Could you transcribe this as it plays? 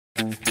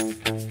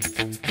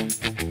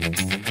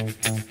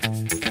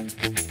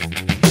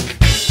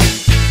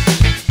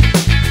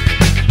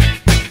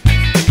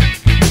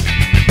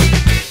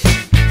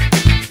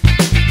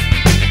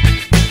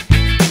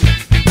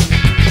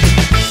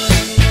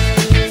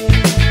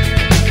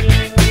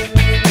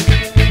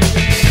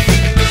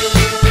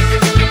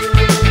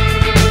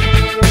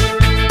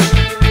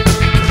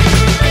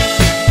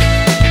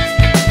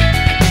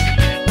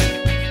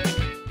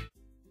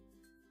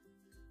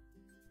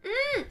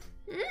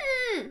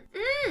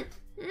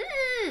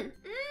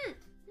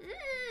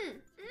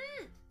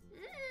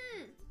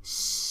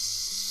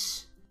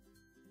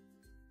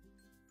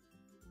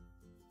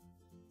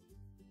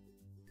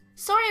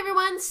Sorry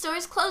everyone, the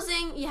store's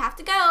closing. You have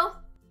to go.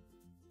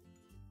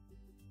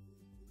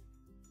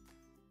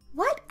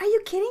 What? Are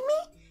you kidding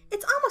me?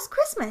 It's almost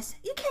Christmas.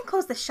 You can't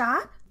close the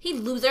shop. Hey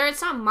loser,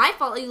 it's not my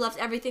fault you left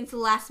everything to the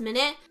last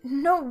minute.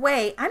 No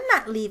way. I'm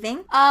not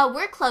leaving.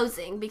 We're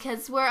closing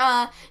because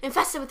we're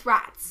infested with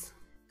rats.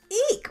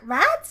 Eek,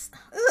 rats?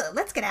 Ugh,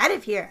 let's get out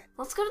of here.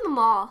 Let's go to the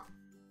mall.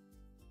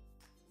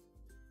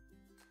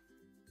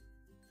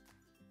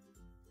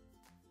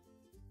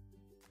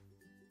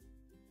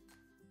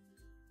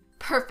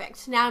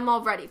 Perfect. Now I'm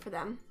all ready for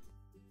them.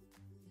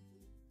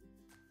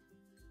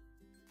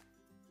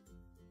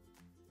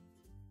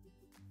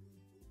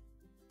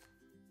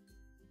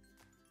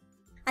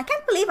 I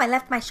can't believe I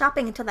left my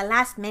shopping until the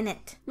last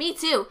minute. Me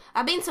too.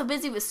 I've been so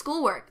busy with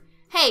schoolwork.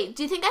 Hey,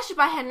 do you think I should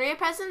buy Henry a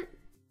present?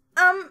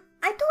 I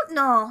don't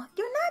know.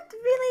 You're not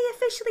really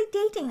officially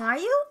dating, are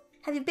you?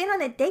 Have you been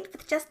on a date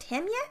with just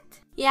him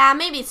yet? Yeah,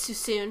 maybe it's too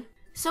soon.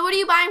 So what are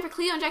you buying for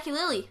Cleo and Jackie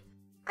Lily?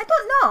 I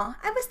don't know.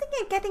 I was thinking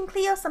of getting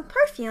Cleo some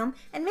perfume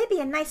and maybe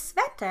a nice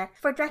sweater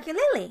for Jackie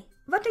Lily.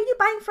 What are you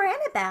buying for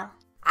Annabelle?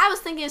 I was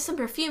thinking of some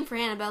perfume for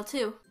Annabelle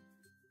too.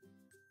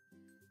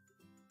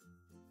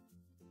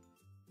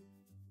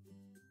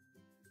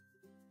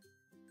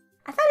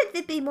 I thought it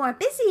would be more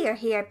busier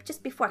here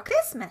just before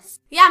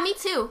Christmas. Yeah, me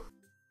too.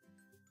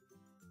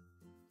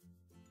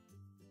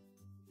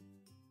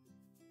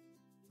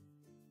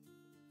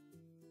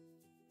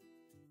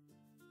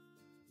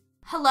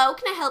 Hello,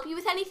 can I help you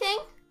with anything?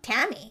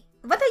 Tammy,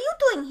 what are you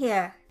doing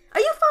here? Are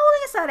you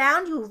following us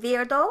around, you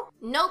weirdo?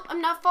 Nope,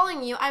 I'm not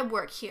following you. I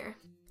work here.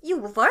 You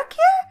work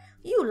here?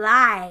 You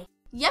lie.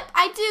 Yep,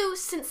 I do.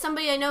 Since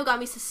somebody I know got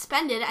me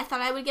suspended, I thought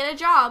I would get a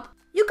job.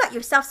 You got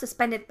yourself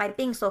suspended by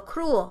being so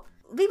cruel.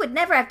 We would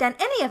never have done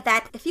any of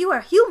that if you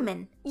were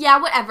human. Yeah,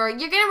 whatever.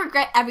 You're gonna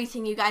regret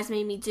everything you guys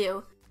made me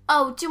do.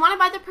 Oh, do you want to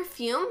buy the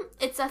perfume?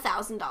 It's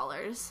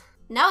 $1,000.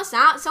 No, it's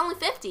not. It's only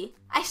 $50.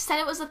 I said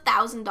it was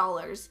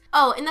 $1,000.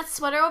 Oh, and that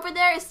sweater over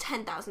there is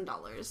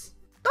 $10,000.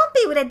 Don't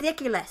be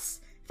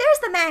ridiculous. There's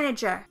the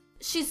manager.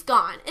 She's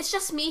gone. It's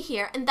just me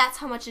here, and that's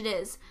how much it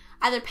is.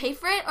 Either pay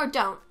for it or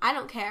don't. I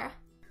don't care.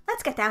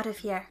 Let's get out of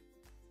here.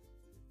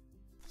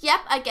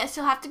 Yep, I guess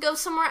you'll have to go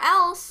somewhere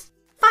else.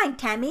 Fine,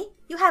 Tammy.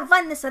 You have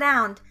run this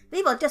around.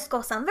 We will just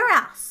go somewhere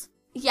else.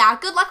 Yeah,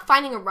 good luck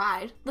finding a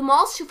ride. The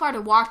mall's too far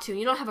to walk to, and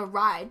you don't have a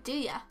ride, do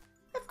ya?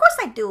 Of course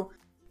I do.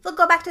 We'll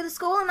go back to the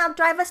school and I'll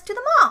drive us to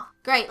the mall.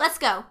 Great, let's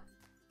go.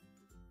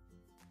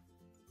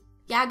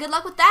 Yeah, good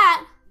luck with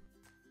that.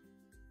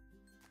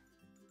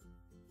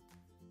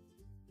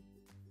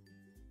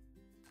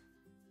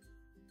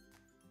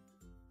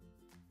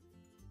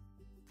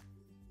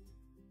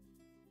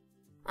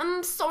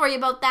 I'm sorry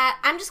about that.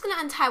 I'm just gonna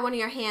untie one of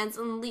your hands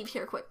and leave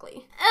here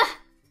quickly.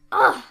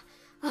 I'm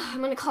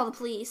gonna call the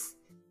police.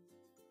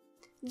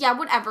 Yeah,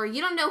 whatever. You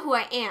don't know who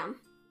I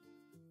am.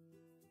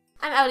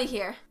 I'm out of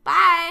here.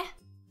 Bye.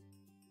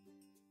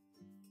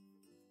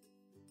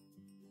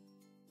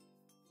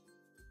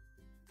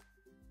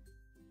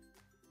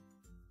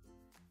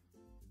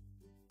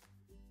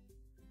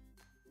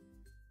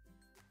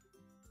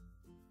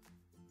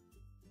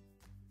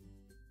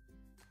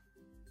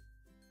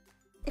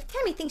 If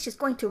Tammy thinks she's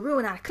going to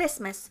ruin our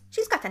Christmas,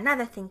 she's got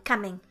another thing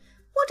coming.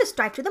 We'll just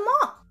drive to the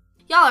mall.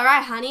 Y'all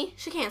alright, honey?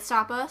 She can't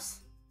stop us.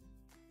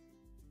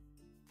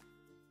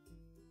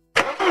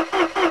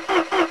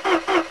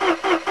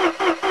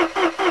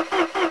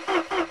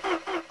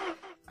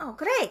 Oh,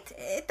 great.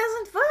 It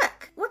doesn't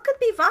work. What could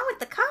be wrong with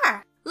the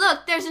car?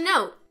 Look, there's a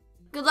note.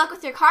 Good luck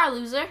with your car,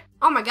 loser.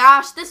 Oh my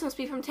gosh, this must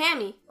be from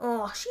Tammy.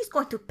 Oh, she's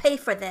going to pay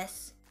for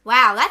this.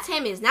 Wow, that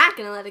Tammy is not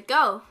gonna let it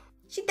go.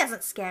 She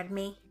doesn't scare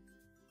me.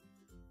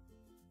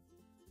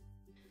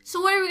 So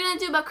what are we gonna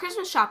do about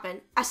Christmas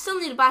shopping? I still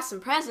need to buy some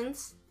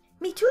presents.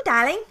 Me too,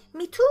 darling.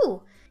 Me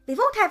too. We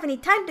won't have any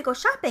time to go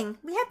shopping.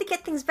 We have to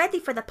get things ready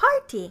for the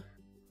party.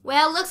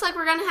 Well, looks like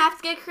we're gonna have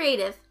to get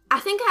creative. I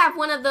think I have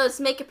one of those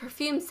make a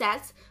perfume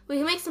sets. We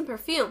can make some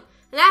perfume.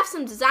 And I have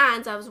some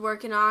designs I was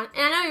working on.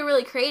 And I know you're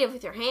really creative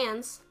with your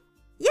hands.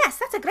 Yes,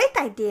 that's a great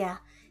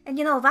idea. And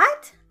you know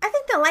what? I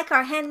think they'll like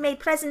our handmade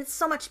presents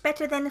so much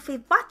better than if we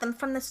bought them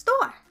from the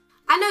store.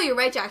 I know you're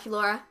right, Jackie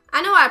Laura.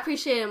 I know I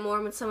appreciate it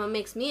more when someone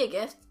makes me a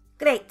gift.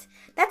 Great.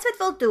 That's what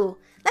we'll do.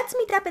 Let's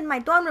meet up in my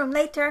dorm room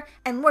later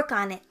and work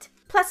on it.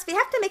 Plus, we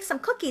have to make some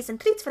cookies and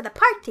treats for the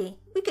party.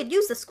 We could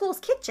use the school's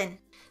kitchen.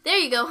 There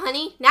you go,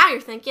 honey. Now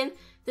you're thinking.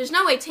 There's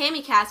no way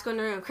Tammy Cat's going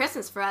to ruin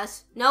Christmas for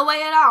us. No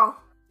way at all.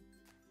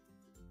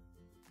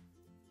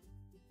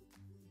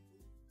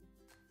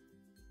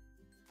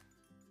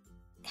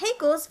 Hey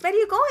Ghouls, where are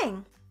you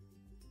going?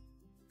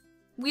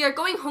 We are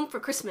going home for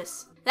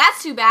Christmas.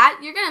 That's too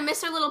bad. You're going to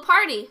miss our little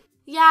party.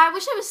 Yeah, I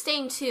wish I was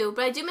staying too,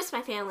 but I do miss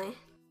my family.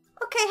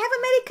 Okay, have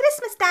a Merry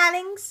Christmas,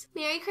 darlings.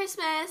 Merry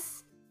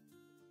Christmas.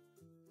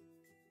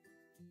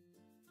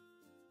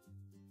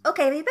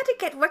 Okay, we better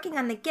get working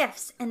on the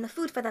gifts and the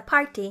food for the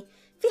party.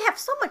 We have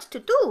so much to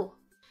do.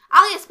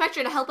 I'll get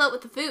Spectre to help out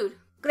with the food.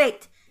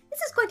 Great. This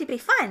is going to be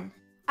fun.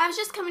 I was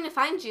just coming to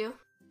find you.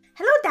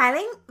 Hello,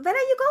 darling. Where are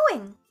you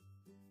going?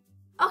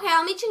 Okay,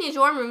 I'll meet you in your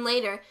dorm room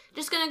later.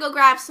 Just gonna go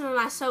grab some of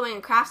my sewing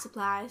and craft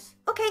supplies.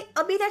 Okay,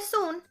 I'll be there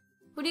soon.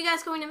 What are you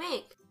guys going to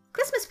make?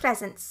 Christmas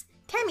presents.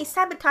 Tammy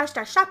sabotaged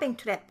our shopping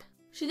trip.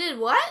 She did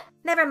what?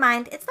 Never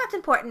mind, it's not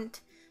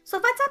important. So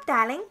what's up,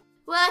 darling?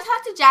 Well, I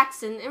talked to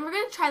Jackson, and we're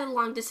gonna try the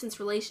long-distance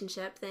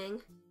relationship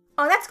thing.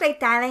 Oh, that's great,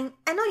 darling.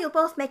 I know you'll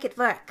both make it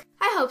work.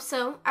 I hope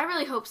so. I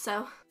really hope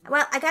so.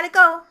 Well, I gotta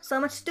go. So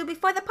much to do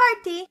before the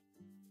party.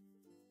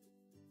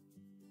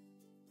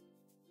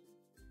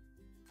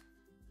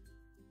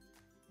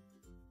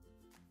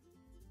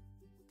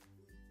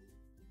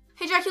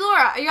 Hey,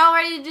 Draculaura, are you all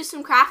ready to do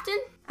some crafting?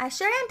 I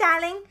sure am,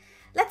 darling.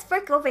 Let's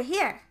work over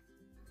here.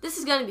 This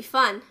is gonna be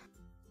fun.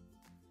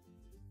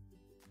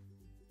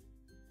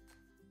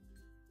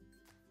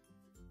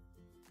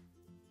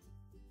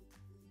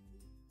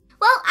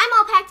 Well, I'm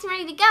all packed and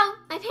ready to go.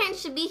 My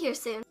parents should be here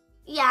soon.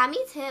 Yeah, me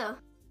too.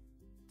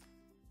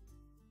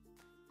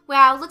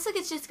 Wow, looks like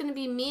it's just gonna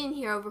be me in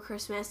here over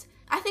Christmas.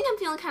 I think I'm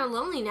feeling kind of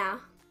lonely now.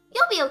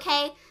 You'll be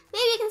okay.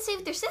 Maybe you can stay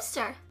with your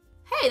sister.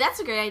 Hey, that's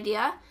a great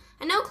idea.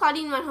 I know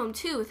Claudine went home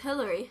too with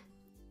Hillary.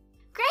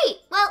 Great!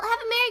 Well, have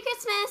a Merry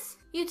Christmas!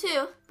 You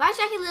too. Bye,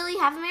 Jackie Lily.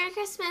 Have a Merry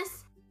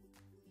Christmas.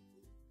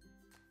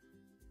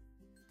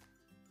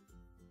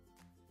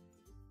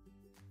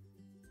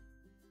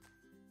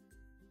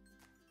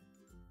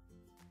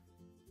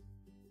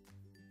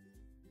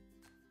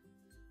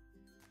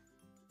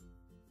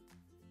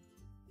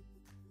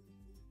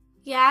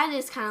 Yeah, it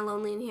is kind of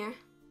lonely in here.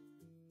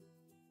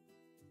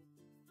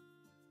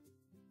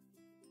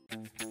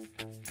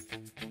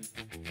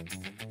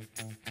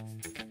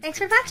 Thanks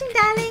for watching,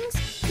 darlings.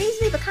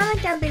 Please leave a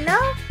comment down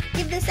below,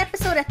 give this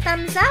episode a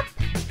thumbs up,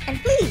 and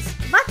please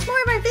watch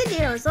more of our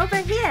videos over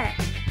here.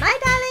 Bye,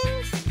 darlings.